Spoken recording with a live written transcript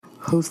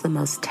Who's the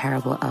most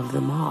terrible of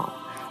them all?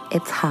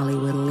 It's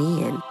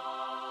HollywoodLian.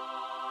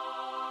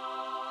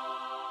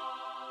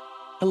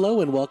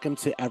 Hello and welcome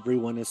to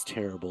Everyone is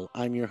Terrible.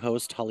 I'm your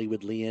host,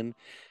 HollywoodLian.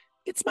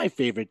 It's my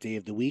favorite day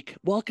of the week.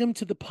 Welcome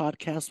to the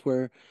podcast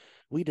where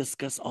we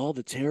discuss all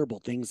the terrible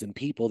things and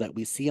people that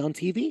we see on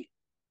TV.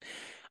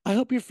 I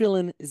hope you're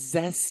feeling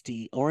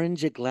zesty,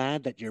 orange,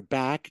 glad that you're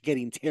back,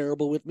 getting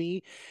terrible with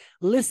me,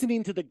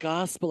 listening to the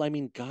gossip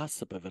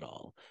of it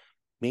all.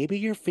 Maybe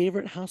your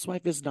favorite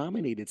housewife is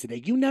nominated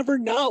today. You never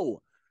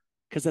know,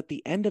 because at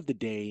the end of the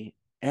day,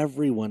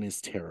 everyone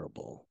is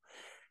terrible.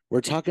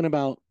 We're talking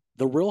about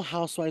the Real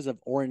Housewives of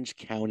Orange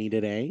County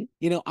today.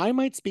 You know, I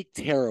might speak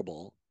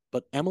terrible,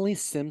 but Emily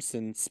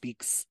Simpson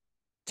speaks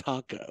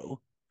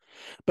taco.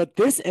 But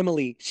this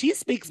Emily, she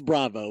speaks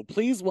Bravo.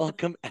 Please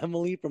welcome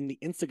Emily from the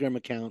Instagram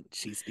account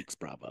She Speaks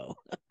Bravo.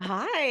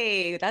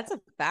 Hi, that's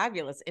a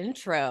fabulous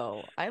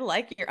intro. I'm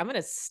going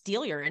to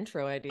steal your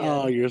intro idea.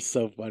 Oh, you're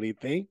so funny.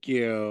 Thank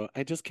you.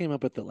 I just came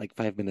up with it like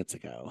 5 minutes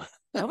ago.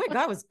 Oh my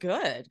God, it was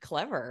good.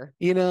 Clever.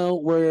 You know,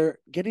 we're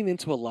getting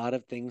into a lot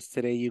of things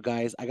today, you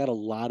guys. I got a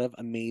lot of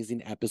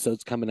amazing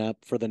episodes coming up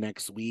for the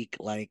next week,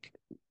 like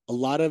a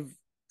lot of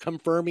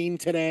confirming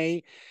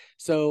today.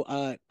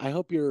 So I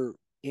hope you're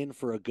in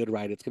for a good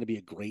ride. It's going to be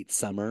a great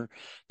summer.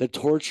 The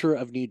torture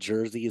of New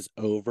Jersey is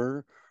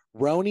over.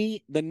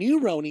 Roni, the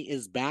new Roni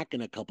is back in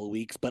a couple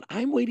weeks, but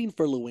I'm waiting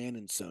for Luann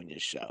and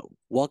Sonia's show.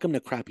 Welcome to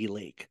Crappy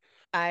Lake.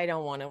 I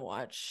don't want to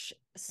watch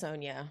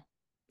Sonia.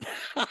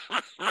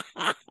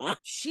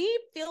 She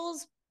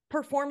feels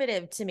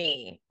performative to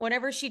me.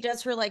 Whenever she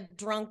does her like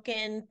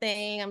drunken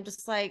thing, I'm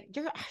just like,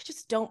 I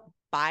just don't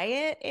buy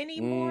it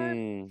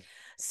anymore.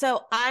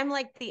 So I'm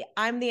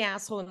the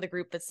asshole in the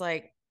group that's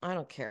like, I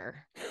don't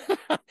care.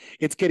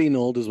 It's getting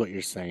old is what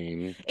you're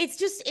saying. It's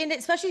just, and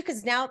especially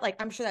because now,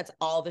 like, I'm sure that's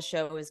all the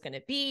show is going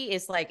to be,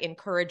 is like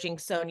encouraging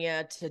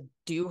Sonia to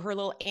do her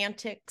little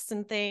antics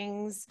and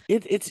things.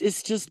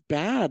 It's just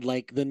bad.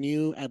 Like the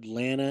new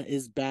Atlanta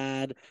is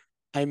bad.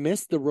 I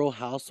miss the Real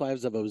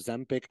Housewives of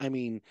Ozempic. I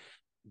mean,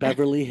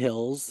 Beverly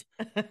Hills.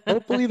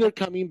 Hopefully they're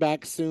coming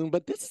back soon,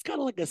 but this is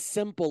kind of like a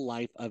simple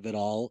life of it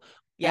all.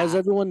 Yeah. As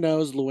everyone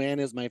knows, Luann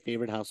is my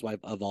favorite housewife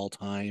of all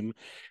time.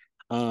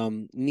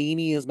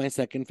 Nene is my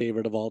second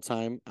favorite of all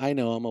time. I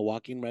know I'm a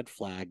walking red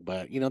flag,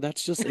 but you know,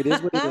 that's just, it is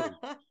what it is.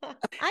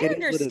 I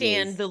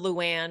understand the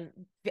Luann.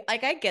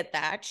 Like, I get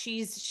that.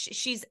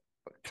 She's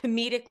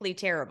comedically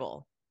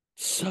terrible.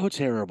 So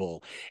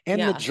terrible.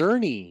 And the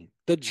journey.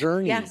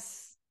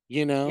 Yes.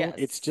 You know,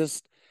 it's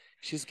just,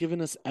 she's given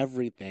us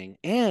everything.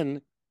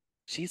 And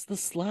she's the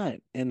slut,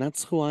 and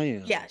that's who I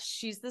am. Yeah,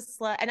 she's the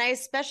slut. And I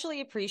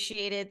especially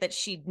appreciated that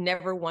she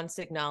never once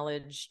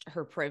acknowledged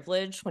her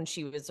privilege when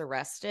she was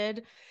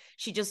arrested.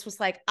 She just was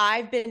like,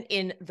 I've been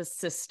in the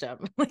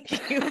system. Like,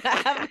 you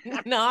have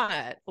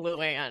not,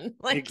 Luann.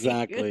 Like,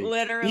 exactly.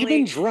 Literally.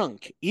 Even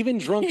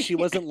drunk, she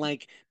wasn't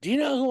like, do you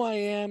know who I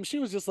am? She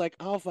was just like,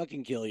 I'll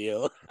fucking kill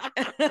you.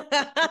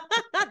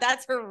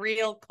 That's her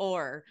real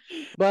core.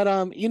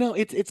 But you know,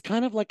 it's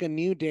kind of like a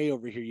new day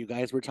over here, you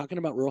guys. We're talking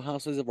about Real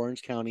Housewives of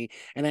Orange County,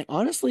 and I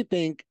honestly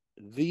think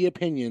the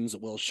opinions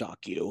will shock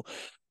you.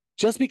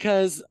 Just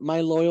because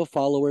my loyal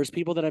followers,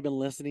 people that have been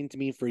listening to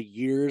me for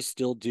years,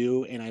 still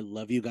do, and I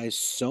love you guys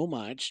so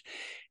much.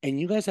 And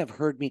you guys have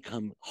heard me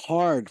come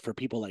hard for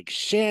people like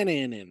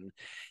Shannon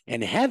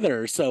and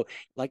Heather. So,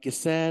 like you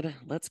said,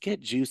 let's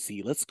get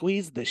juicy. Let's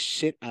squeeze the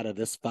shit out of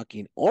this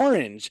fucking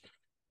orange.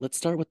 Let's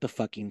start with the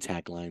fucking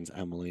taglines,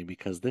 Emily,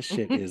 because this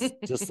shit is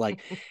just like,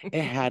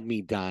 it had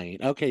me dying.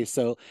 Okay,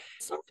 so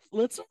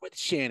let's start with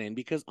Shannon,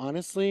 because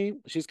honestly,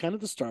 she's kind of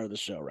the star of the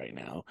show right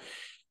now.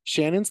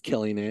 Shannon's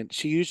killing it.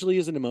 She usually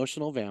is an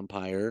emotional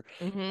vampire,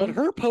 but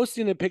her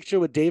posting a picture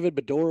with David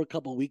Beador a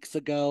couple weeks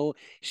ago,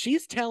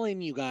 she's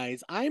telling you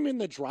guys, I'm in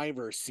the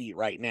driver's seat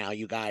right now,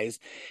 you guys.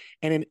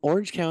 And in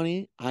Orange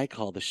County, I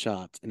call the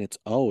shots, and it's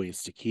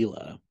always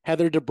tequila.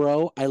 Heather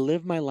Dubrow, I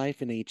live my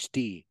life in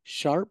HD,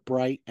 sharp,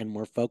 bright, and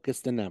more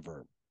focused than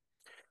ever.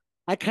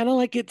 I kind of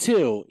like it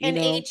too. And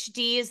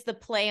HD is the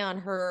play on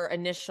her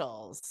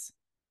initials.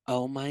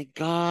 Oh my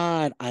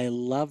God. I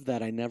love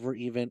that. I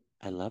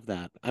love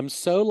that. I'm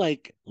so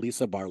like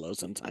Lisa Barlow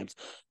sometimes.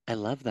 I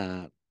love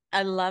that.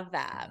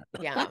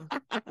 Yeah.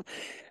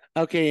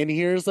 Okay, and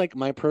here's like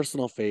my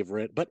personal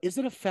favorite, but is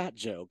it a fat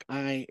joke?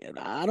 I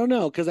don't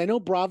know, because I know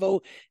Bravo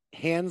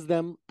hands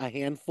them a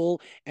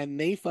handful and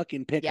they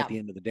fucking pick at the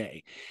end of the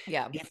day.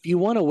 Yeah. If you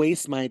want to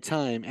waste my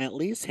time, at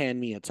least hand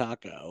me a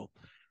taco.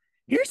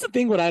 Here's the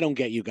thing, what I don't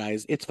get, you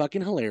guys. It's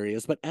fucking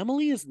hilarious, but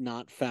Emily is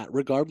not fat,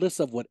 regardless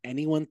of what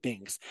anyone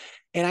thinks.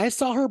 And I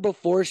saw her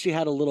before she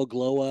had a little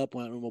glow up,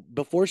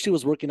 before she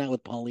was working out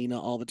with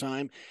Paulina all the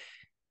time.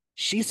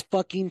 She's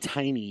fucking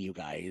tiny, you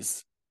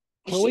guys.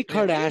 Khloe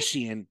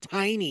Kardashian,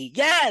 tiny.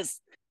 Yes!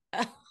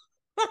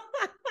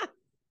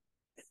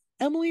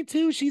 Emily,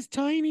 too, she's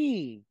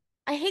tiny.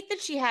 I hate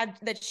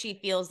that she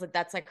feels that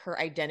that's like her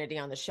identity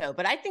on the show,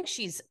 but I think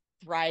she's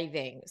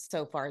thriving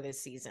so far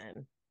this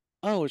season.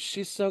 Oh,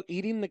 she's so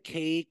eating the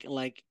cake,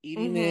 like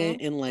eating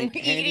it and like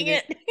eating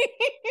it.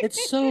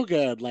 It's so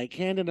good. Like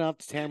handing it off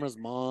to Tamra's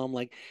mom.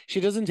 Like she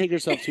doesn't take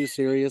herself too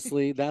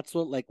seriously. That's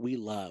what like we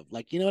love.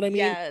 Like, you know what I mean?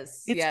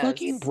 Yes, It's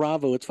fucking yes.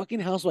 Bravo. It's fucking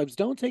Housewives.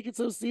 Don't take it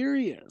so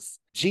serious.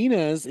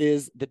 Gina's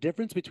is the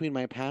difference between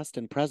my past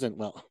and present.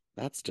 Well,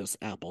 that's just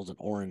apples and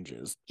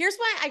oranges. Here's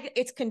why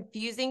it's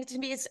confusing to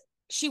me is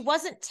she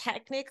wasn't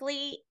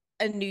technically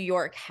a New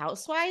York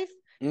housewife.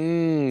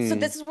 So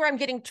this is where I'm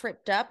getting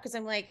tripped up because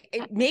I'm like,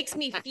 it makes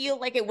me feel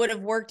like it would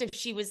have worked if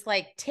she was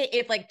like,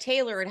 if like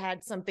Taylor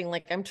had something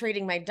like I'm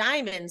trading my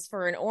diamonds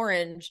for an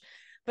orange.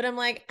 But I'm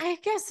like, I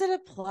guess it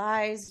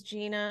applies,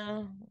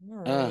 Gina.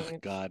 All Oh right.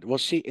 God. Well,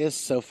 she is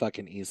so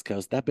fucking East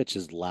Coast. That bitch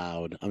is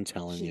loud. I'm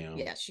telling She, you.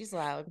 yeah, she's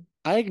loud.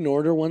 I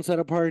ignored her once at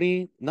a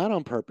party, not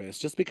on purpose,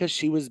 just because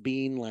she was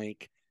being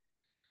like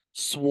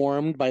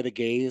swarmed by the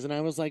gays. And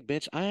I was like,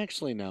 bitch, I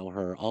actually know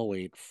her. I'll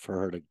wait for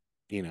her to,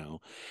 you know.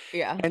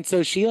 Yeah. And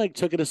so she like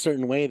took it a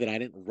certain way that I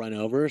didn't run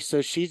over.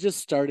 So she just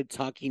started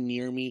talking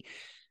near me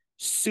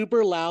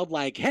super loud,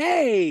 like,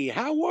 hey,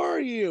 how are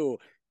you?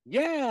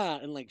 Yeah.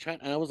 And like trying,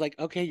 and I was like,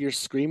 okay, you're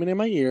screaming in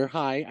my ear.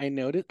 Hi, I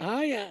noticed.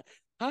 Hi,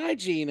 hi,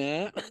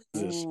 Gina.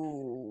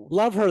 Ooh.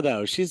 Love her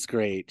though. She's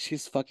great.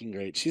 She's fucking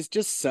great. She's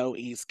just so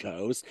East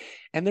Coast.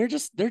 And they're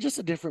just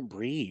a different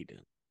breed.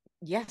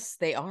 Yes,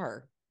 they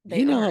are. They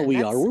You know are. how And we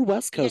are. that's, We're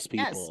West Coast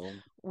yes. people.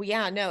 Well,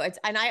 yeah, no, it's,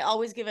 and I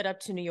always give it up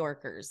to New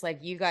Yorkers.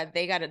 Like they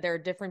got it. They're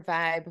a different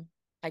vibe.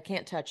 I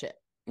can't touch it.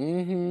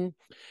 Mm-hmm.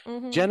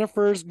 Mm-hmm.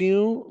 Jennifer's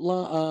new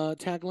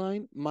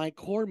tagline, my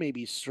core may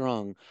be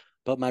strong,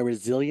 but my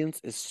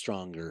resilience is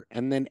stronger.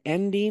 And then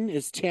ending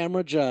is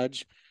Tamra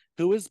Judge,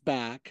 who is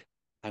back.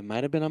 I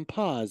might have been on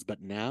pause,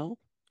 but now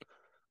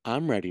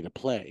I'm ready to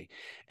play.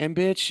 And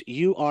bitch,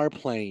 you are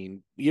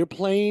playing. You're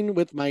playing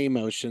with my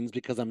emotions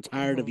because I'm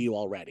tired of Mm-hmm. you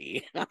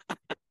already.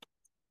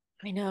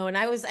 I know. And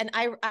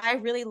I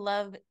really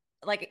love,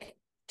 like,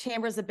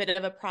 Tamra's a bit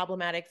of a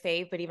problematic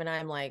fave, but even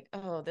I'm like,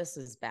 oh, this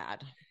is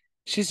bad.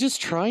 She's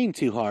just trying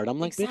too hard. I'm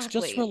like, bitch,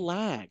 just Exactly.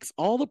 relax.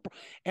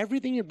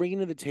 Everything you're bringing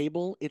to the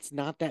table, it's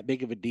not that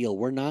big of a deal.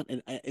 We're not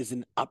is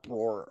an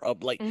uproar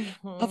of like, of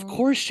Mm-hmm.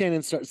 course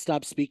Shannon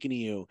stop speaking to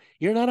you.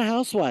 You're not a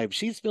housewife.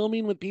 She's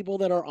filming with people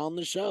that are on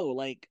the show.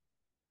 Like,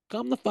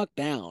 calm the fuck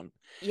down.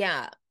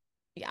 Yeah.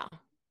 Yeah.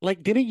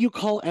 Like, didn't you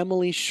call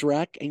Emily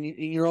Shrek and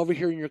you're over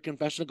here in your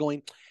confessional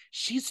going,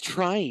 she's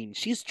trying,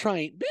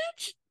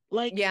 bitch.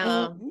 Like,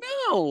 Yeah.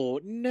 no,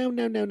 no,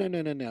 no, no, no,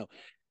 no, no, no.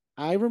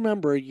 I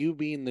remember you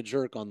being the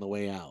jerk on the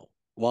way out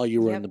while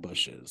you were in the Yep.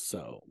 bushes.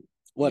 So Yep.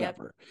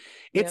 whatever.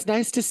 It's Yep.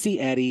 nice to see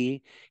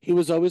Eddie. He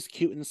was always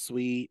cute and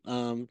sweet.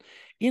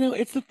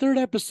 It's the third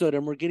episode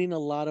and we're getting a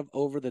lot of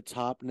over the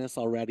topness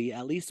already.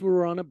 At least we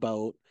were on a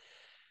boat.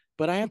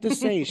 But I have to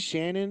say,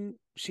 Shannon,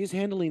 she's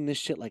handling this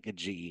shit like a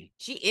G.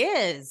 She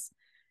is.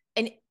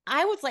 And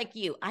I was like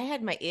you, I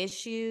had my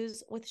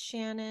issues with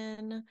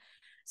Shannon.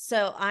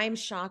 So I'm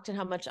shocked at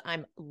how much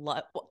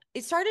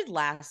it started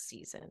last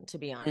season, to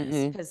be honest,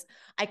 Mm-hmm. because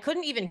I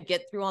couldn't even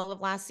get through all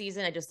of last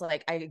season. I just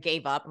like I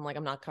gave up. I'm like,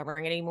 I'm not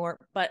covering it anymore.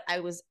 But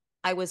I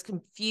was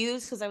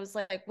confused because I was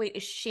like, wait,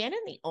 is Shannon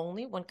the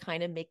only one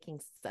kind of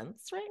making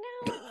sense right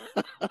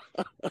now?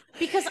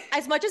 Because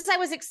as much as I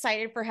was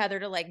excited for Heather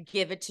to like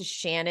give it to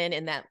Shannon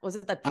in that, was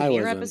it the I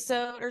premiere wasn't.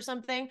 episode or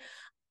something?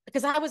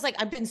 Because I was like,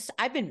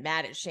 I've been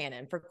mad at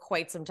Shannon for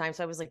quite some time.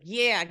 So I was like,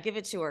 yeah, give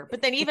it to her.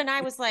 But then even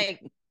I was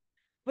like,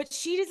 but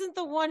she isn't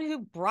the one who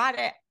brought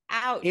it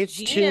out. It's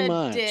too Gina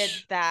did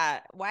much.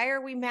 that. Why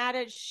are we mad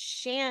at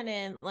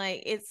Shannon?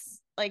 Like, it's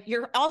like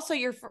you're also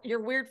your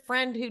weird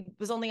friend who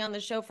was only on the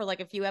show for like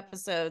a few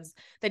episodes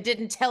that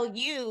didn't tell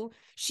you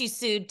she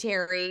sued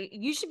Terry.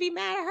 You should be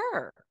mad at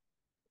her.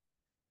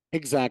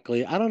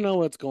 Exactly. I don't know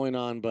what's going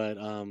on, but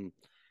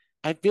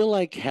I feel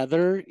like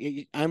Heather,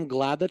 I'm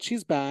glad that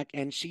she's back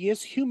and she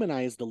is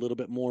humanized a little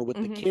bit more with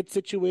the Mm-hmm. kid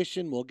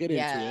situation. We'll get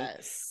into it.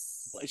 Yes.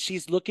 But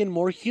she's looking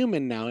more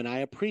human now, and I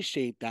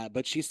appreciate that,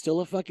 but she's still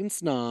a fucking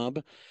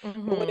snob. But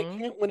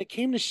Mm-hmm. when it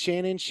came to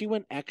Shannon, she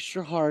went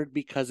extra hard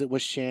because it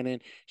was Shannon.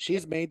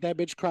 She's Yep. made that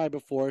bitch cry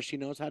before. She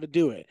knows how to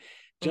do it.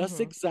 Just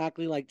Mm-hmm.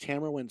 exactly like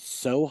Tamara went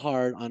so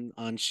hard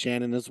on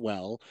Shannon as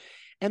well.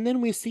 And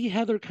then we see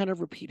Heather kind of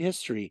repeat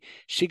history.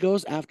 She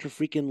goes after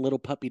freaking little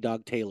puppy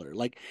dog Taylor.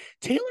 Like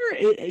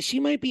Taylor, she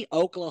might be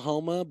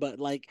Oklahoma, but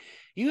like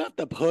you have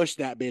to push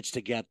that bitch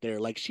to get there.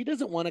 Like she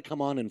doesn't want to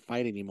come on and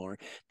fight anymore.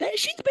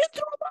 She's been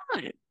through a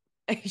lot.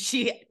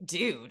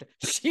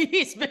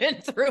 She's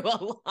been through a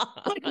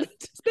Like, leave lot.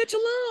 this bitch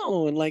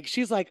alone. Like,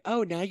 she's like,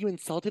 oh, now you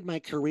insulted my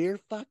career?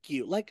 Fuck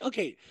you. Like,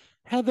 okay,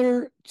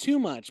 Heather, too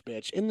much,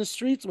 bitch. In the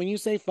streets, when you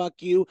say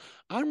fuck you,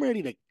 I'm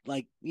ready to,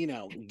 like,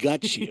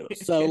 gut you.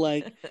 So,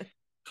 like,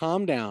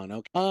 calm down.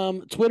 Okay.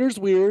 Twitter's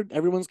weird.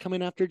 Everyone's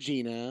coming after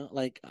Gina.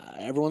 Like,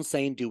 everyone's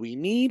saying, do we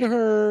need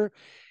her?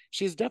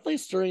 She's definitely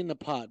stirring the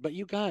pot. But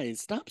you guys,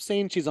 stop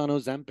saying she's on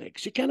Ozempic.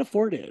 She can't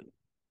afford it.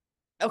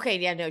 Okay,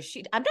 yeah, no,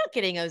 I'm not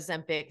getting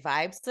Ozempic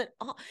vibes at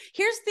all.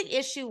 Here's the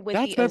issue with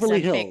That's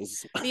Beverly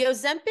Hills. The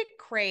Ozempic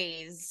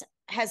craze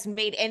has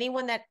made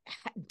anyone that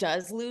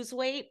does lose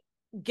weight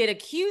get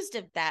accused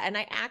of that. And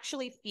I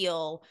actually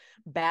feel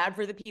bad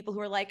for the people who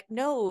are like,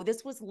 no,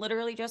 this was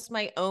literally just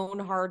my own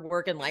hard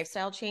work and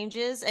lifestyle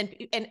changes.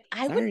 And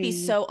I would be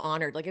so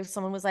honored. Like if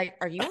someone was like,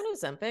 are you on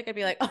Ozempic? I'd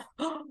be like,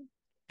 oh,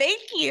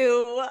 thank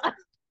you.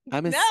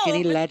 I'm a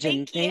skinny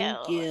legend.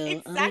 Thank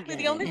you. Oh Exactly.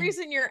 The only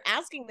reason you're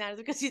asking that is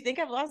because you think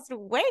I've lost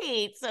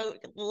weight. So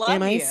love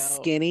Am I you.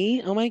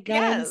 skinny? Oh my God,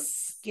 yes. I'm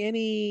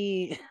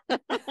skinny.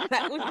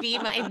 That would be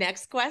my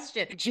next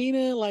question.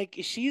 Gina, like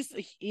she's,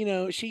 you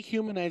know, she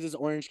humanizes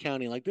Orange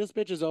County. Like this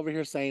bitch is over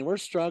here saying we're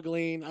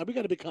struggling. We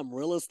got to become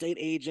real estate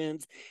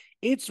agents.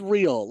 It's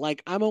real.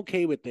 Like I'm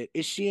okay with it.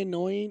 Is she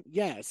annoying?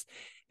 Yes.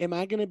 Am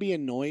I going to be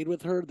annoyed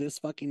with her this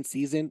fucking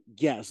season?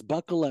 Yes.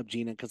 Buckle up,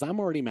 Gina, because I'm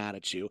already mad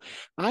at you.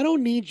 I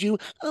don't need you.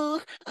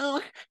 Oh,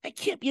 I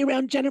can't be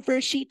around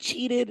Jennifer. She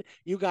cheated.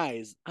 You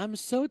guys, I'm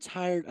so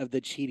tired of the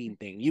cheating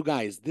thing. You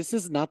guys, this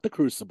is not the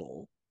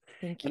Crucible.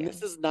 Thank you. And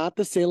this is not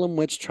the Salem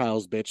witch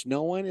trials, bitch.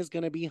 No one is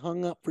going to be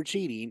hung up for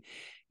cheating.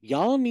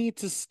 Y'all need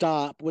to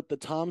stop with the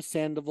Tom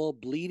Sandoval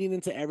bleeding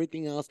into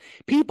everything else.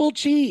 People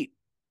cheat.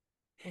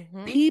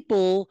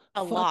 People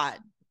a lot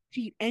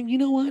cheat. And you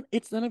know what?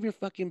 It's none of your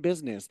fucking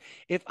business.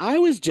 If I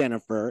was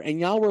Jennifer and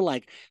y'all were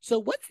like, so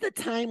what's the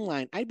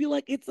timeline? I'd be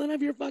like, it's none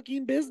of your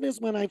fucking business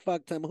when I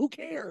fucked him. Who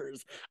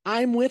cares?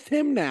 I'm with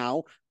him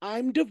now.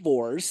 I'm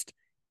divorced.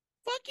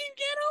 Fucking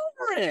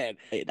get over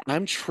it.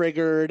 I'm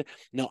triggered.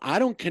 No, I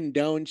don't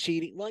condone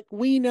cheating. Like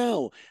we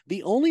know.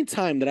 The only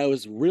time that I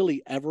was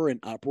really ever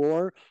in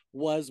uproar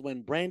was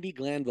when Brandi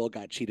Glanville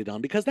got cheated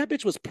on because that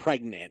bitch was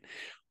pregnant.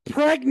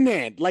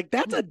 Like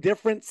that's a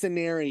different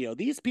scenario.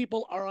 These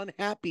people are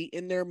unhappy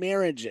in their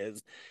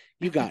marriages.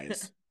 You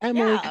guys.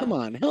 Emily, come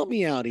on, help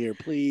me out here,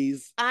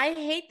 please. I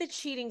hate the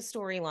cheating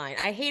storyline.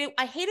 I hate it.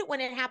 I hate it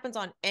when it happens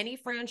on any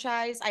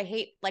franchise. I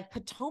hate like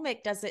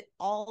Potomac does it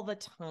all the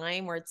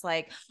time where it's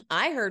like,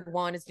 I heard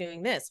Juan is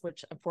doing this,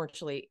 which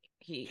unfortunately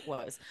he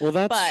was. Well,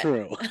 that's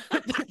true.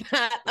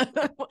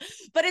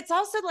 But it's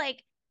also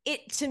like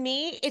to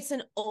me, it's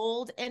an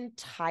old and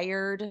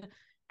tired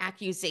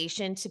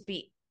accusation to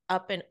be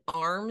up in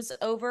arms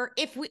over.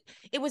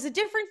 It was a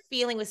different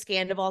feeling with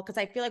Scandival because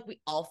I feel like we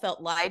all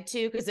felt lied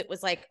to because it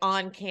was like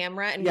on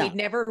camera and we'd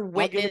never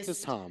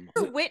witnessed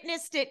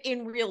it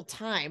in real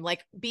time,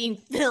 like being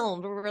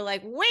filmed. We were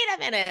like, wait a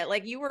minute,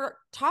 like you were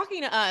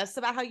talking to us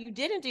about how you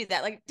didn't do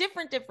that, like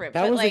different.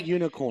 That was like, a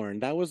unicorn.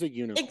 That was a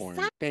unicorn.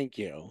 Exactly. Thank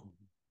you.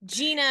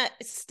 Gina,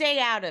 stay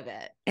out of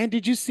it. And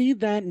did you see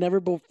that never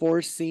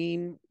before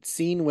seen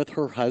with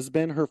her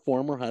husband, her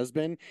former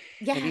husband?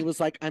 Yeah. And he was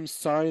like, I'm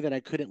sorry that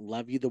I couldn't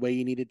love you the way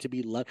you needed to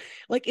be loved.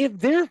 Like, if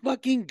they're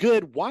fucking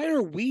good, why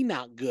are we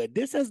not good?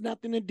 This has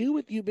nothing to do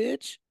with you,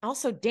 bitch.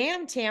 Also,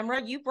 damn,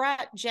 Tamra, you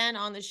brought Jenn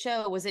on the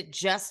show. Was it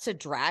just to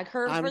drag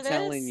her for this? I'm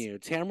telling you,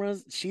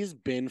 Tamra, she's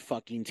been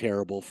fucking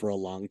terrible for a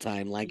long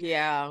time. Like,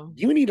 yeah,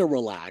 you need to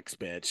relax,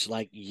 bitch.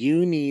 Like,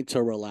 you need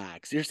to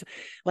relax. You're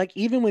like,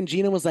 even when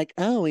Gina was like,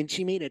 oh, and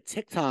she made a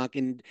TikTok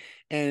and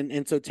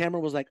so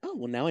Tamra was like, oh,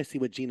 well, now I see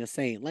what Gina's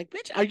saying. Like,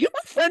 bitch, are you my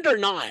friend or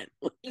not?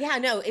 Yeah,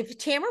 no, if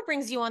Tamra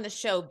brings you on the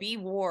show, be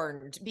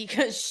warned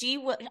because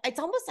it's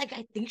almost like,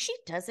 I think she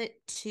does it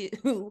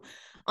too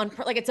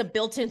like it's a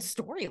built-in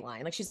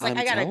storyline. Like she's like,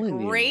 I got a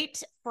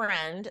great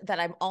friend that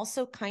I'm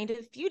also kind of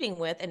feuding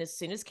with. And as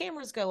soon as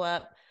cameras go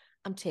up,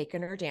 I'm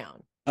taking her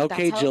down.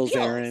 Okay, Jill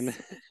Zarin.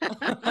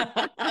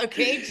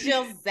 Okay,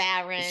 Jill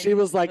Zarin. She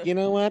was like, you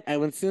know what?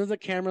 And as soon as the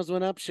cameras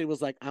went up, she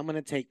was like, I'm going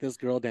to take this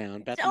girl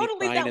down. Bethany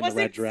crying in the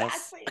red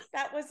dress.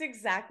 That was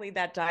exactly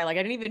that dialogue.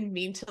 I didn't even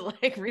mean to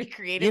like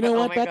recreate it. You know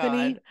what,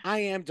 Bethany? God. I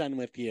am done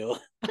with you.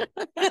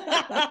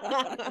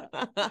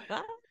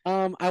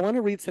 I want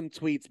to read some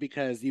tweets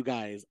because you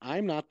guys,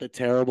 I'm not the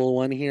terrible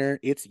one here.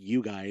 It's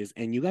you guys.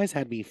 And you guys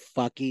had me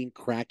fucking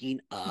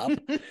cracking up.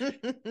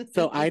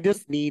 So I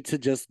just need to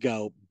just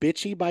go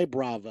bitchy by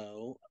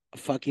Bravo.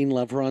 Fucking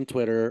love her on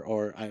Twitter,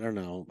 or I don't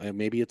know,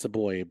 maybe it's a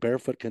boy.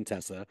 Barefoot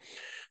Contessa,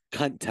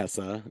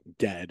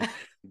 dead.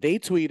 They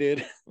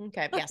tweeted.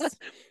 Okay, yes,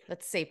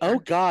 that's safe. Oh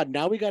God,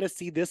 now we got to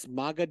see this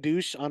MAGA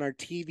douche on our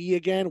TV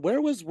again.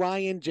 Where was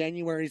Ryan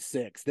January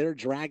 6th? They're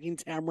dragging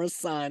Tamra's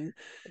son.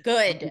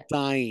 Good.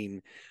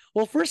 Dying.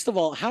 Well, first of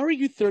all, how are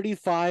you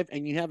 35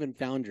 and you haven't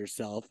found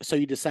yourself? So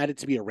you decided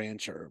to be a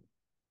rancher.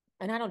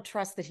 And I don't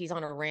trust that he's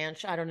on a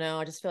ranch. I don't know.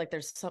 I just feel like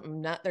there's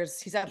something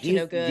he's up to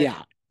no good.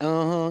 Yeah.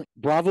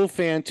 Bravo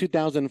fan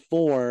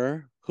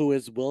 2004, who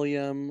is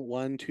William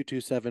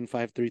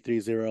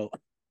 12275330.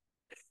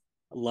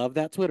 Love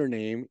that Twitter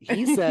name.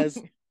 He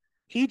says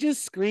he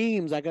just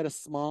screams, I got a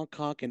small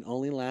cock and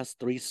only lasts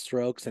 3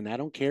 strokes, and I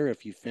don't care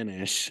if you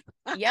finish.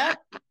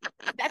 Yep.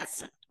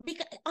 That's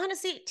because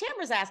honestly,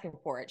 Tamra's asking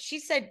for it. She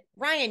said,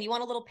 Ryan, you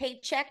want a little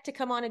paycheck to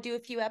come on and do a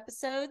few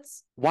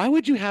episodes? Why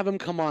would you have him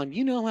come on?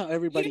 You know how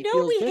everybody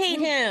feels. We hate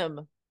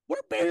him.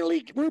 We're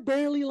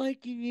barely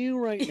liking you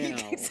right now.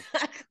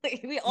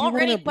 Exactly. We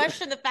already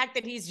question the fact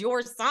that he's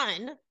your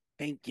son.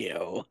 Thank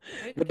you.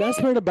 Okay. The best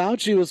part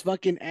about you is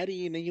fucking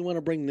Eddie, and then you want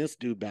to bring this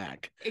dude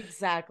back.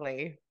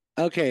 Exactly.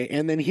 Okay,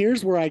 and then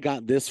here's where I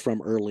got this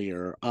from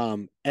earlier.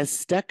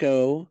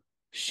 Esteco,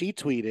 she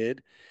tweeted,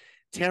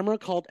 Tamra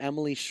called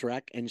Emily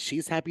Shrek, and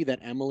she's happy that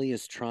Emily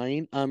is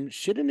trying.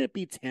 Shouldn't it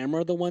be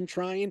Tamra the one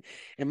trying?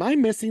 Am I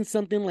missing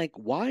something? Like,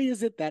 why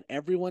is it that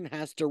everyone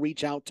has to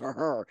reach out to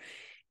her?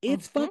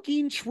 It's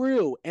fucking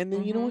true. And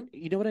then you know what?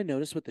 You know what I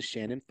noticed with the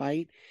Shannon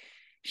fight?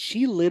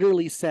 She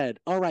literally said,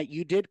 "All right,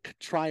 you did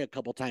try a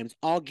couple times.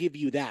 I'll give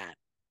you that."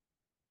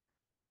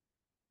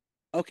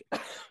 Okay.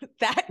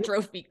 That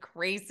drove me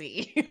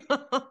crazy.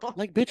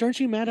 Like, bitch,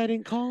 aren't you mad I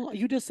didn't call?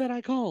 You just said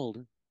I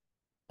called.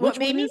 What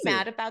made me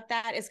mad about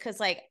that is because,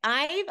 like,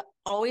 I've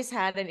always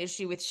had an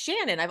issue with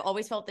Shannon. I've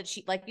always felt that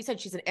she, like you said,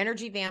 she's an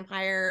energy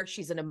vampire.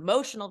 She's an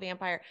emotional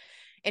vampire,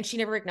 and she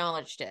never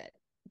acknowledged it.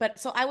 But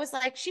so I was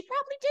like, she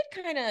probably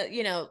did kind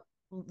of,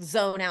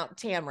 zone out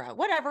Tamra.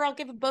 Whatever. I'll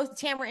give it, both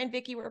Tamra and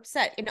Vicky were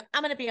upset.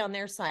 I'm going to be on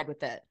their side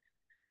with it.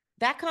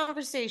 That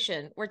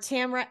conversation where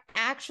Tamra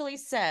actually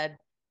said,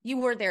 you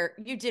were there,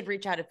 you did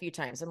reach out a few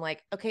times. I'm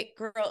like, okay,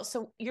 girl,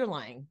 so you're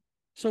lying.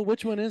 So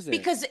which one is it?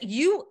 Because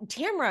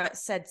Tamra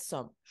said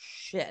some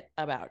shit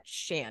about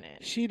Shannon.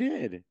 She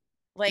did.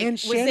 Like, and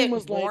Shannon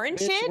was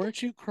warranted? Like,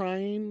 weren't you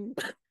crying?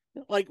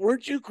 Like,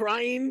 weren't you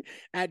crying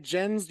at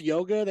Jen's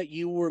yoga that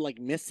you were like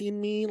missing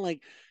me?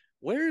 Like,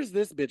 where is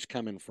this bitch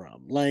coming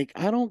from? Like,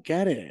 I don't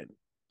get it.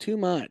 Too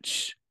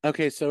much.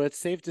 Okay, so it's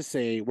safe to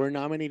say we're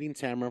nominating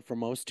Tamra for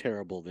most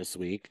terrible this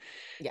week.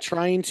 Yep.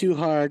 Trying too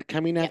hard,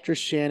 coming after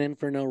Shannon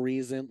for no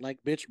reason. Like,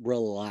 bitch,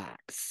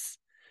 relax.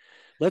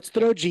 Let's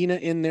throw Gina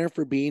in there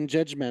for being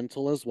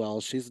judgmental as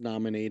well. She's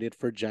nominated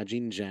for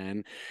judging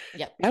Jenn.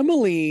 Yep.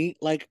 Emily,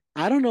 like,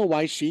 I don't know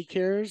why she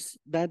cares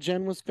that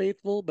Jenn was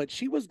faithful, but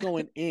she was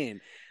going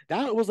in.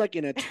 That was like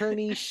an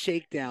attorney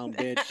shakedown,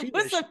 bitch. It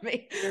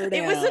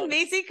was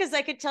amazing because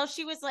I could tell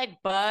she was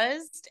like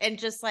buzzed and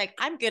just like,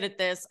 I'm good at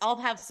this. I'll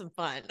have some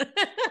fun.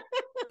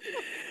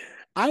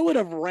 I would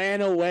have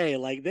ran away.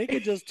 Like, they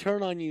could just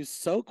turn on you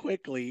so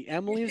quickly.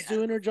 Emily's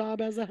doing her job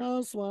as a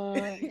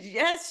housewife.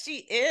 Yes, she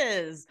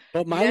is.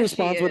 But my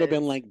response would have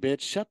been like,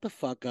 bitch, shut the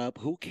fuck up.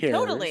 Who cares?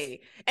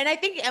 Totally. And I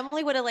think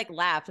Emily would have like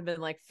laughed and been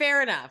like,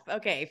 fair enough.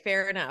 Okay,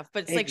 fair enough.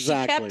 But it's like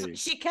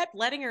she kept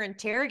letting her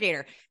interrogate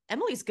her.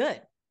 Emily's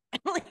good.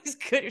 Emily's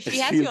good. If she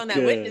has you on that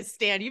witness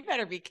stand, you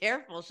better be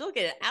careful. She'll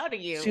get it out of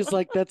you. She's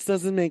like, that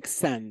doesn't make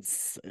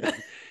sense.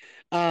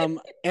 And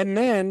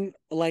then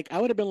like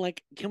I would have been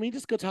like, can we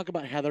just go talk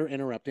about Heather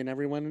interrupting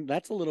everyone?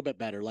 That's a little bit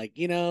better. Like,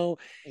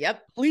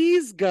 yep.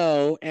 Please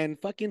go and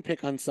fucking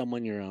pick on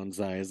someone your own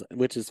size,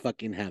 which is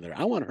fucking Heather.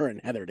 I want her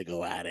and Heather to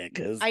go at it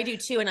because I do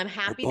too. And I'm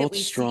happy that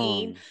we've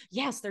seen.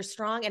 Yes, they're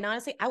strong. And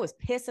honestly, I was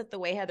pissed at the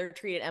way Heather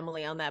treated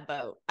Emily on that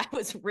boat. I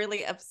was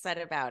really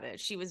upset about it.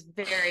 She was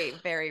very,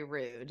 very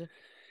rude.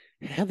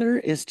 Heather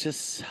is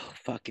just so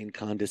fucking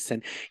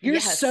condescending. You're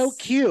so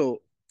cute.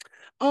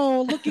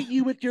 Oh, look at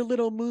you with your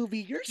little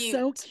movie. You're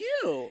so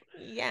cute.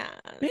 Yeah.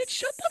 Bitch,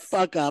 shut the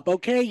fuck up,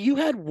 okay? You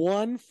had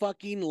one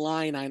fucking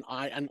line on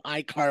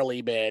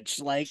iCarly,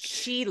 bitch. Like,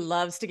 she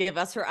loves to give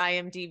us her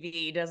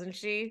IMDb, doesn't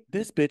she?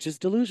 This bitch is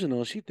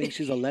delusional. She thinks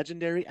she's a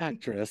legendary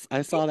actress.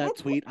 I saw that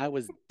tweet. I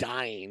was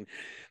dying.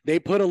 They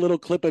put a little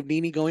clip of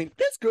Nene going,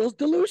 this girl's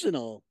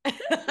delusional.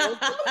 This girl's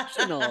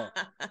delusional.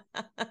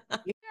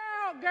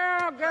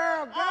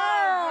 Girl.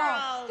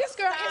 This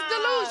girl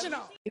is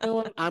delusional. You know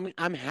what?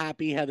 I'm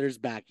happy Heather's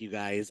back, you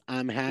guys.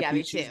 I'm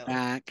happy she's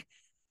back.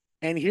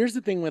 And here's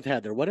the thing with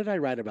Heather. What did I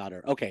write about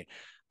her? Okay.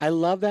 I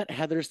love that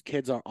Heather's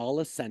kids are all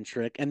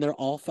eccentric and they're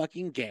all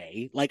fucking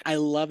gay. Like, I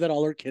love that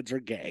all her kids are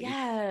gay.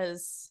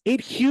 Yes.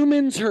 It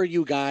humans her,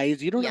 you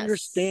guys. You don't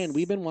understand.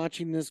 We've been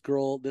watching this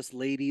girl, this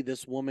lady,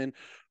 this woman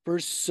for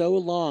so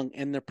long.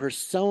 And the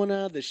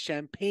persona, the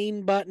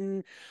champagne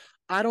button.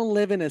 I don't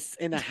live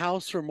in a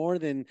house for more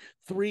than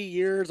 3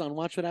 years on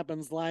Watch What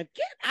Happens Live.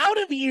 Get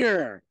out of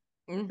here.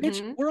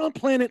 Bitch, we're on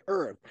planet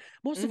Earth.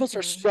 Most of us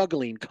are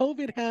struggling.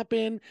 COVID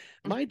happened.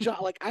 My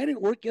job, like, I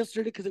didn't work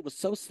yesterday because it was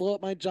so slow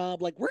at my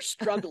job. Like, we're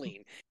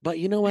struggling. But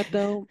you know what,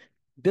 though?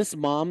 This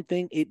mom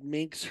thing, it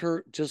makes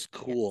her just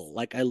cool. Yes.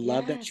 Like, I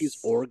love that she's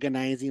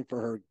organizing for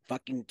her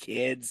fucking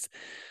kids.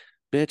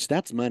 Bitch,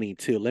 that's money,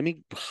 too. Let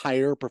me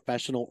hire a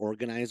professional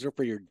organizer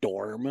for your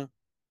dorm.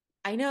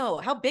 I know.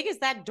 How big is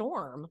that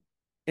dorm?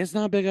 It's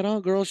not big at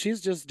all, girl. She's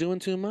just doing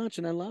too much,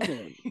 and I love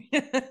it.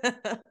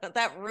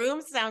 That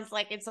room sounds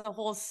like it's a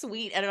whole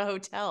suite at a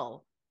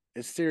hotel.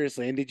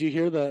 Seriously. And did you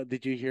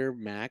hear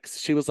Max?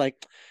 She was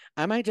like,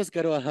 I might just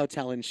go to a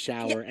hotel and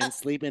shower and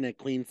sleep in a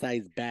queen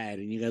size bed,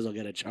 and you guys will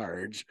get a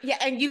charge. Yeah,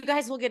 and you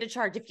guys will get a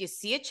charge. If you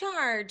see a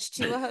charge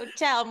to a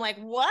hotel, I'm like,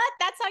 what?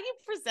 That's how you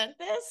present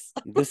this?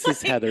 This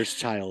is Heather's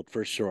child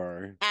for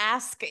sure.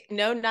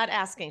 No, not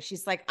asking.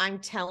 She's like, I'm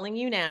telling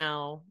you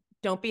now.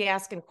 Don't be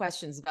asking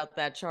questions about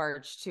that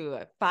charge to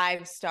a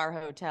 5-star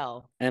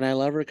hotel. And I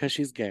love her because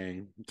she's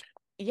gay.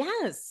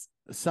 Yes.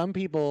 Some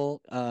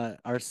people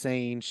are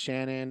saying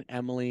Shannon,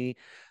 Emily,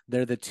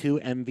 they're the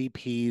 2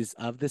 MVPs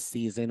of the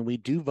season. We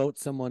do vote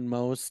someone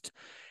most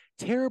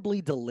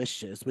terribly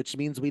delicious, which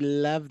means we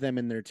love them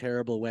in their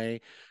terrible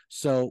way.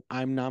 So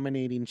I'm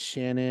nominating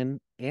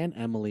Shannon and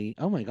Emily.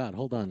 Oh my God,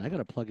 hold on. I got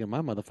to plug in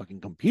my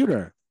motherfucking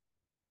computer.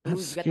 That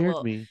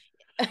scared me.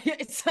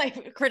 It's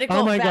like critical,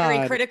 Oh my battery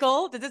God.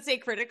 critical. Does it say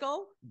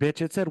critical?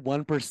 Bitch, it said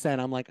 1%.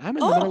 I'm like, I'm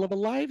in the middle of a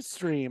live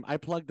stream. I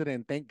plugged it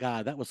in. Thank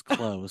God. That was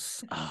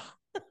close.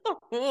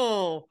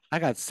 Oh. I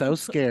got so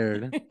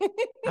scared.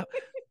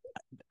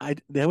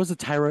 There was a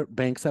Tyra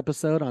Banks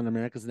episode on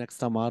America's Next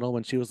Top Model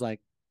when she was like,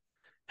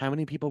 how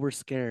many people were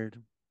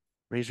scared?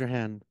 Raise your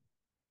hand.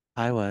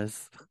 I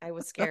was. I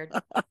was scared.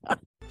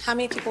 How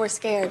many people were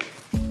scared?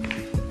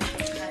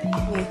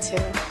 Me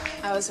too.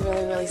 I was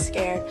really, really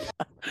scared.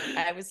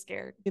 I was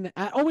scared.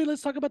 Oh, wait,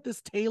 let's talk about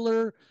this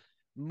Taylor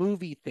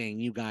movie thing,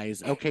 you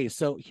guys. Okay,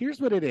 so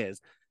here's what it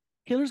is.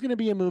 Taylor's going to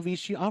be a movie.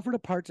 She offered a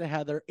part to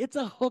Heather. It's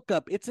a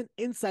hookup. It's an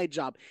inside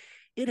job.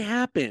 It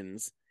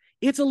happens.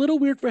 It's a little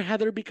weird for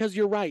Heather because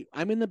you're right.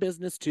 I'm in the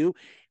business too,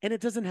 and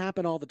it doesn't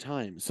happen all the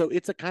time. So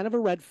it's a kind of a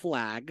red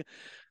flag.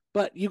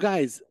 But you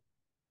guys,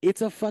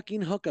 it's a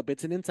fucking hookup.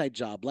 It's an inside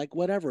job. Like,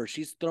 whatever.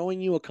 She's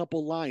throwing you a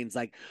couple lines.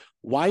 Like,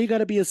 why you got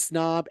to be a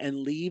snob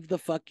and leave the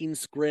fucking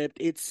script?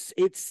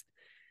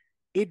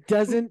 It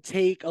doesn't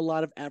take a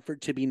lot of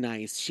effort to be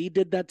nice. She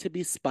did that to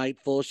be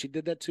spiteful. She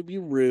did that to be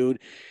rude.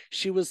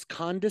 She was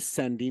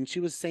condescending.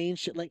 She was saying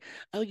shit like,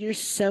 oh, you're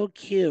so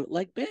cute.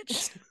 Like,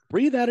 bitch,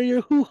 breathe out of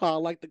your hoo-ha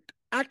like the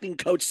acting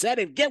coach said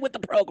and get with the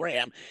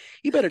program.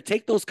 You better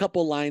take those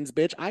couple lines,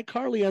 bitch.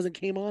 iCarly hasn't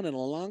came on in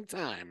a long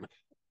time.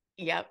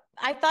 Yep.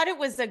 I thought it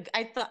was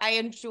I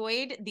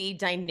enjoyed the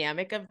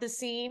dynamic of the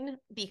scene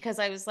because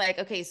I was like,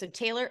 okay, so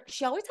Taylor,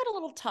 she always had a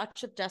little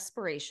touch of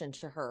desperation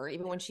to her,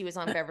 even when she was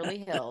on Beverly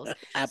Hills.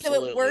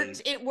 Absolutely.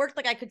 So it worked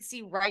like I could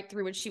see right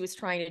through what she was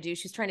trying to do.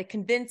 She's trying to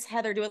convince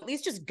Heather to at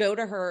least just go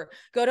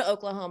to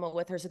Oklahoma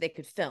with her so they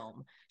could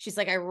film. She's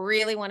like, I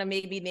really want to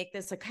maybe make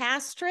this a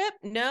cast trip.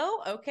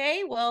 No?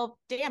 Okay, well,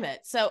 damn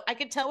it. So I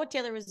could tell what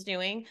Taylor was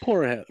doing.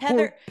 Poor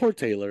Heather. Poor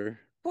Taylor.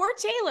 Poor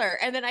Taylor.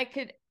 And then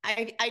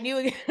I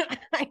knew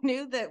I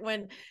knew that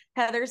when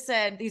Heather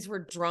said these were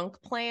drunk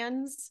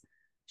plans,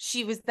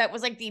 that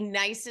was like the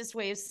nicest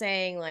way of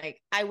saying, like,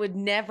 I would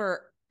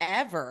never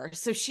ever.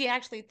 So she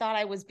actually thought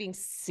I was being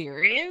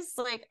serious.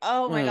 Like,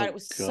 oh my God, it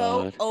was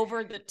so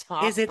over the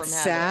top. Is it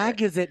SAG?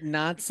 Heather. Is it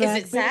not SAG?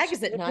 Is it SAG?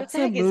 Is it not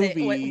SAG? Is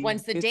it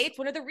when's the dates?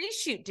 When are the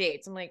reshoot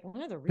dates? I'm like,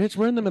 when are the reshoot bitch,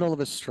 we're in the middle of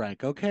a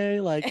strike,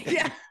 okay? Like,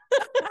 yeah.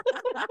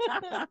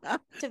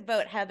 To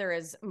vote Heather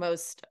as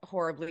most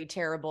horribly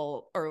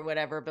terrible or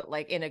whatever, but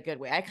like in a good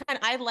way.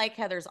 I like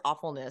Heather's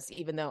awfulness,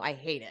 even though I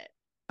hate it.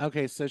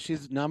 Okay, so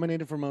she's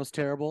nominated for most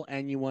terrible,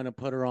 and you want to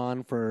put her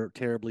on for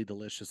terribly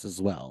delicious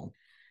as well.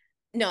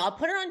 No, I'll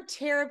put her on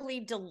terribly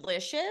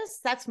delicious.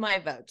 That's my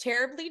vote.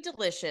 Terribly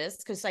delicious,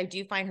 because I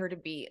do find her to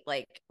be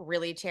like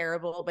really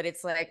terrible, but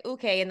it's like,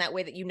 okay, in that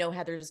way that you know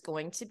Heather's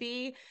going to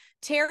be.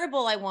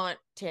 Terrible, I want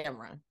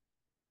Tamra.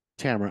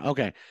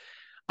 Okay.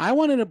 I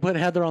wanted to put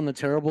Heather on the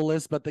terrible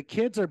list, but the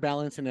kids are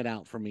balancing it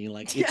out for me.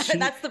 Like,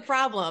 that's the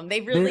problem.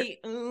 They really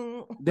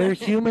they're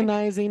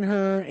humanizing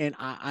her, and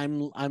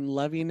I'm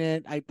loving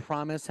it. I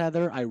promise,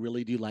 Heather, I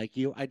really do like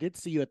you. I did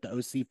see you at the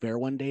OC fair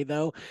one day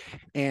though,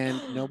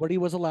 and nobody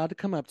was allowed to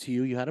come up to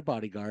you. You had a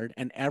bodyguard,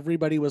 and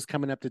everybody was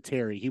coming up to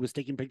Terry. He was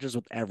taking pictures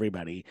with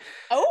everybody.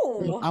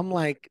 Oh, so I'm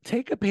like,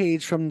 take a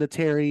page from the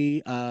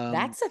Terry.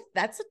 That's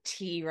a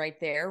T right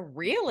there.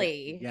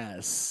 Really?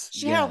 Yes.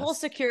 She had a whole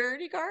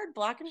security guard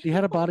blocking. She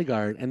had a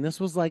bodyguard, and this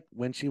was like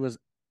when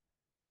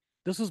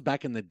this was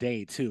back in the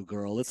day too,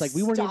 girl. It's like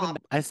we weren't even.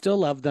 I still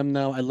love them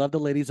though. I love the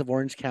ladies of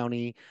Orange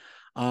County.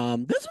 This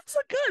one's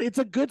it's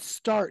a good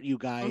start, you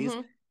guys.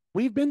 Mm-hmm.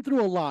 We've been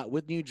through a lot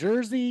with New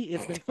Jersey.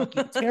 It's been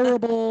fucking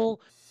terrible.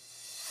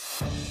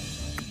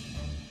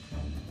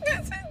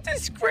 This is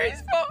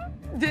disgraceful.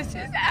 This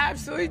is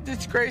absolutely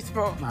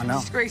disgraceful. I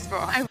know.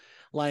 Disgraceful.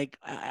 Like,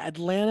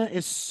 Atlanta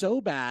is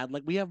so bad.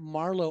 Like, we have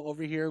Marlo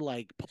over here,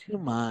 like, too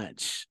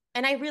much.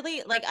 And I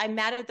really, I'm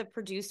mad at the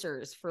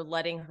producers for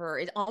letting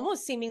her,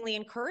 almost seemingly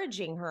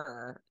encouraging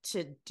her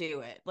to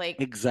do it.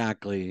 Like,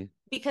 exactly.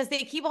 Because they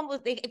keep I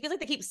feel like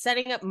they keep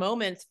setting up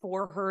moments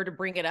for her to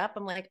bring it up.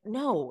 I'm like,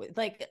 no,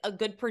 like a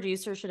good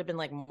producer should have been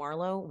like,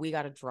 Marlo, we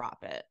got to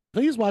drop it.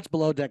 Please watch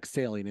Below Deck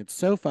Sailing. It's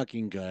so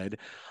fucking good.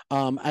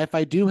 If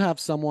I do have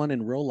someone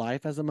in real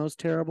life as the most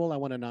terrible, I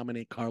want to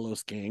nominate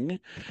Carlos King.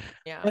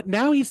 Yeah. But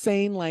now he's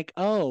saying like,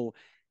 oh,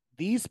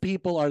 these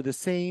people are the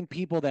same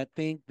people that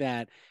think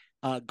that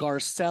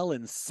Garcelle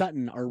and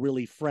Sutton are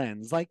really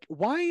friends. Like,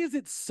 why is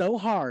it so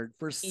hard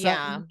for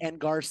Sutton and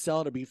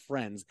Garcelle to be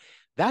friends?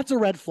 That's a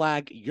red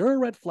flag. You're a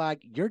red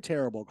flag. You're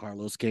terrible,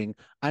 Carlos King.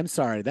 I'm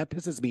sorry. That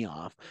pisses me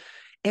off.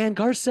 And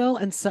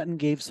Garcelle and Sutton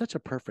gave such a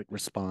perfect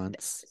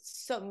response.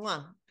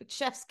 So,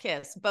 chef's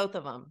kiss, both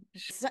of them.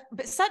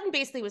 But Sutton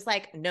basically was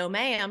like, no,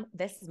 ma'am,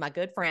 this is my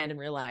good friend in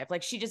real life.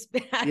 Like, she just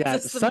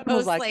Sutton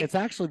was like, it's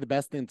actually the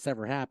best thing that's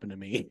ever happened to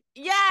me.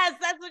 Yes,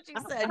 that's what she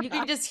said. You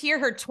could just hear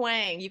her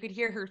twang. You could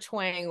hear her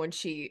twang when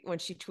she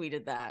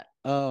tweeted that.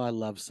 Oh, I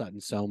love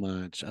Sutton so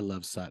much. I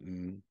love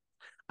Sutton.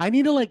 I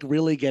need to like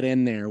really get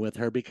in there with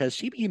her because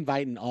she'd be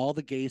inviting all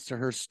the gays to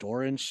her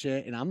store and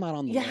shit, and I'm not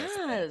on the list.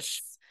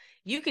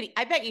 Bitch.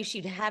 I bet you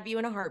she'd have you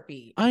in a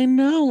heartbeat. I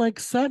know, like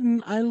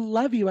Sutton, I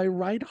love you. I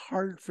ride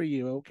hard for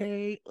you,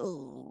 okay?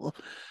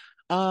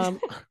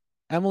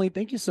 Emily,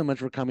 thank you so much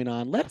for coming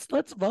on. Let's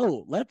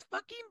vote. Let's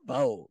fucking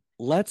vote.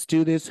 Let's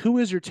do this. Who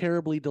is your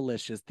terribly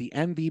delicious, the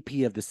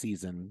MVP of the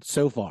season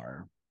so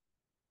far?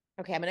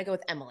 Okay, I'm gonna go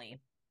with Emily.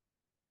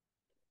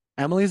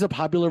 Emily's a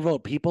popular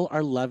vote. People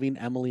are loving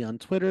Emily on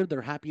Twitter.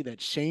 They're happy that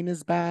Shane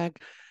is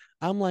back.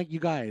 I'm like, you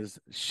guys,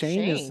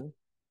 Shane is,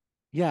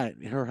 yeah,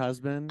 her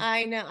husband.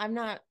 I know. I'm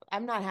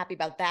not happy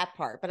about that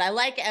part, but I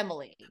like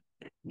Emily.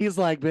 He's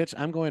like, bitch,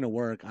 I'm going to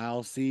work.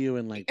 I'll see you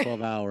in like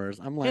 12 hours.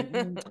 I'm like,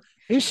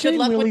 is Shane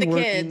really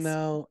working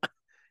though?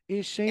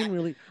 Is Shane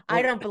really?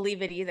 I don't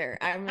believe it either.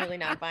 I'm really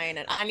not buying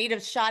it. I need a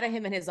shot of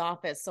him in his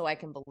office so I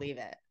can believe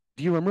it.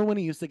 Do you remember when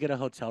he used to get a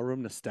hotel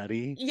room to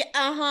study? Yeah.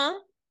 Uh-huh.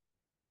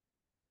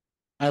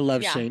 I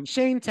love Shane.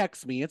 Shane,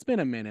 text me. It's been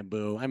a minute,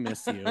 boo. I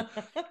miss you.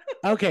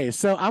 Okay,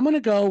 so I'm gonna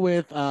go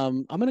with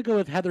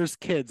Heather's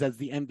kids as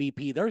the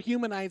MVP. They're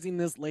humanizing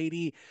this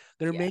lady.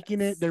 They're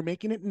making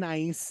it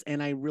nice,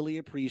 and I really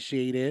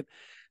appreciate it.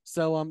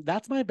 So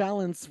that's my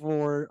balance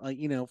for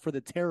for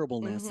the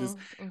terribleness is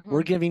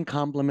we're giving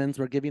compliments,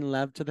 we're giving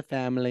love to the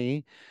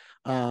family.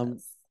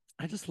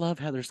 I just love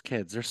Heather's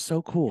kids. They're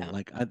so cool.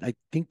 Like I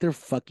think they're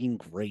fucking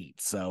great.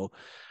 So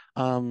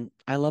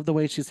I love the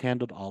way she's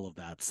handled all of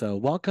that. So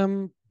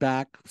welcome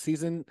back.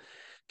 Season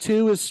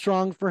 2 is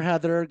strong for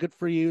Heather. Good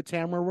for you.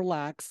 Tamra,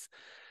 relax.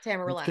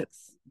 Tamra,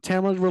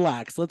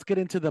 relax. Let's get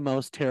into the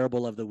most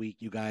terrible of the week,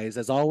 you guys.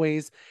 As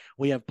always,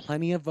 we have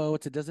plenty of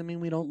votes. It doesn't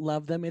mean we don't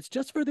love them. It's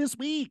just for this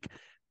week.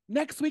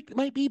 Next week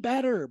might be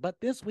better,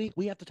 but this week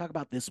we have to talk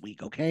about this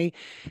week, okay?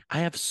 I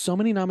have so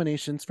many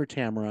nominations for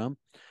Tamra.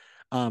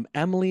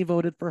 Emily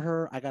voted for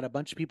her. I got a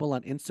bunch of people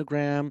on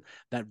Instagram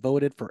that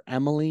voted for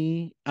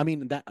Emily. I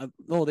mean,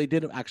 they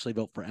did actually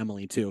vote for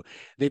Emily too.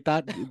 They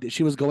thought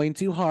she was going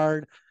too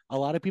hard. A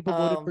lot of people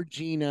voted for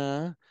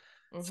Gina.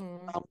 So,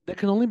 there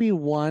can only be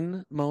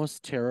one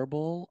most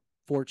terrible,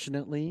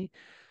 fortunately.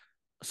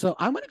 So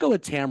I'm gonna go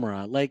with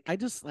Tamra.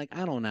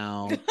 I don't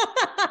know.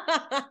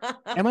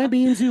 Am I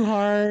being too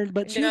hard?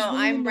 But she was really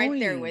I'm annoying. right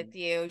there with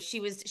you.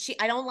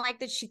 I don't like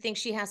that she thinks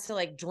she has to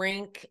like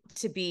drink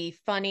to be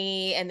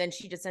funny, and then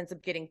she just ends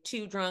up getting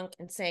too drunk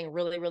and saying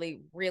really,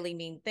 really, really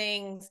mean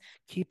things.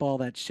 Keep all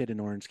that shit in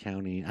Orange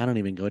County. I don't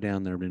even go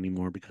down there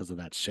anymore because of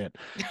that shit.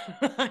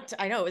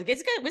 I know.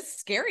 It was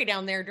scary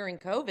down there during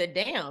COVID.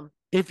 Damn.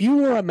 If you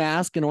wore a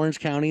mask in Orange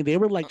County, they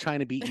were like trying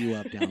to beat you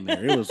up down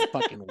there. It was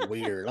fucking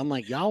weird. I'm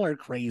like, y'all are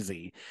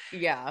crazy.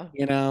 Yeah.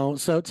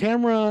 So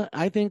Tamra,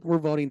 I think we're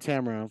voting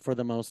Tamra for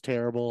the most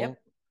terrible. Yep.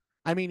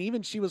 I mean,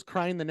 even she was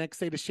crying the next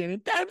day to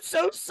Shannon. I'm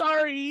so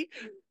sorry.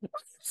 I'm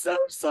so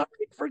sorry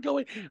for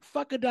going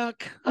fuck a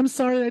duck. I'm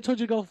sorry I told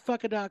you to go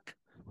fuck a duck.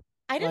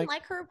 I didn't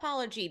like her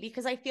apology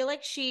because I feel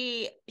like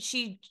she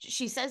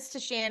says to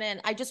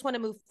Shannon, I just want to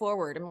move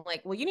forward. I'm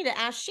like, well, you need to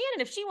ask Shannon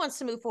if she wants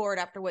to move forward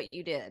after what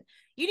you did.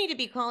 You need to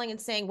be calling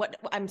and saying,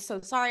 I'm so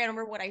sorry. I don't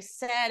remember what I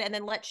said. And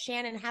then let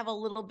Shannon have a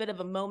little bit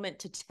of a moment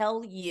to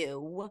tell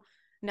you,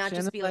 not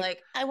Shannon's just be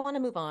like, I want to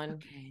move on.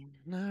 Okay.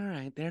 All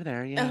right. They're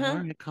there. Yeah. All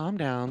right. Calm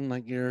down.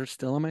 Like, you're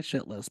still on my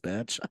shit list,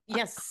 bitch.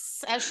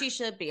 Yes, as she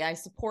should be. I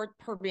support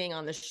her being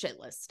on the shit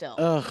list still.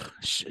 Ugh.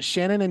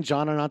 Shannon and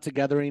John are not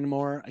together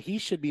anymore. He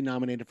should be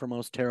nominated for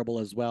most terrible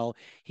as well.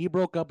 He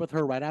broke up with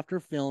her right after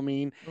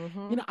filming.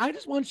 I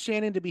just want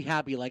Shannon to be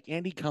happy. Like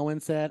Andy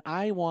Cohen said,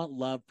 I want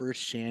love for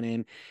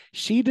Shannon.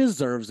 She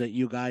deserves it,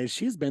 you guys.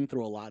 She's been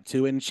through a lot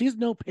too, and she's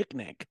no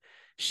picnic.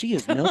 She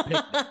is no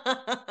picnic.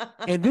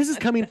 And this is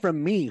coming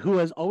from me, who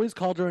has always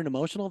called her an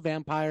emotional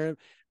vampire.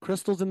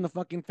 Crystals in the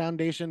fucking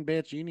foundation,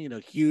 bitch. You need a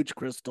huge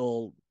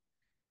crystal.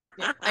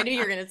 I knew you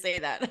were going to say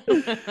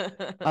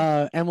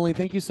that. Emily,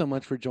 thank you so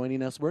much for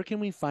joining us. Where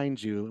can we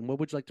find you, and what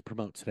would you like to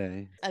promote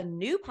today? A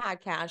new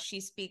podcast, She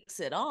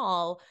Speaks It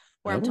All,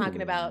 where I'm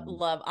talking about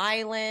Love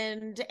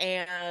Island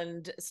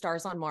and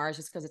Stars on Mars,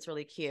 just because it's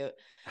really cute.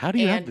 How do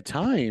you have the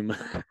time?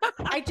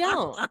 I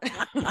don't.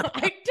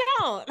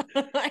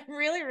 I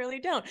really, really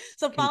don't.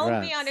 So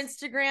follow me on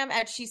Instagram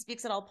at She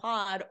Speaks It All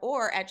Pod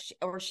or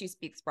or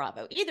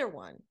SheSpeaksBravo. Either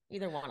one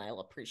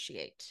I'll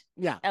appreciate.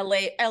 Yeah.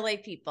 LA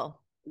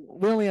people.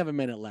 We only have a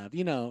minute left.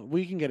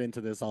 We can get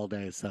into this all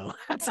day. So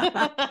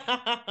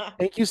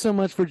thank you so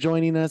much for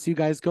joining us. You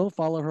guys go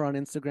follow her on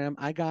Instagram.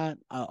 I got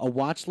a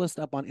watch list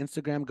up on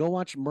Instagram. Go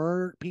watch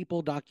Mer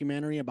People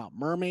documentary about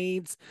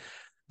mermaids.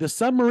 The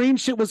submarine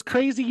shit was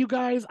crazy, you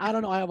guys. I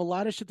don't know. I have a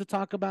lot of shit to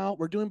talk about.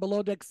 We're doing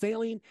Below Deck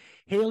Sailing.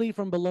 Haley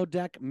from Below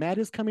Deck Med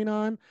is coming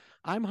on.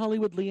 I'm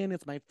HollywoodLian.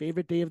 It's my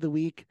favorite day of the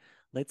week.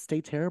 Let's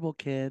stay terrible,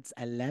 kids.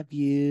 I love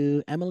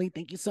you. Emily,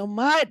 thank you so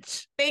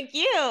much. Thank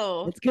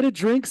you. Let's get a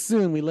drink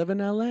soon. We live in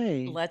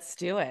LA. Let's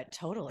do it.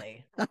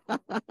 Totally.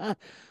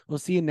 We'll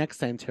see you next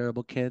time,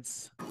 terrible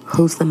kids.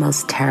 Who's the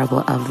most terrible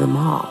of them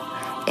all?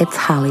 It's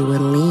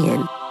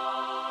HollywoodLian.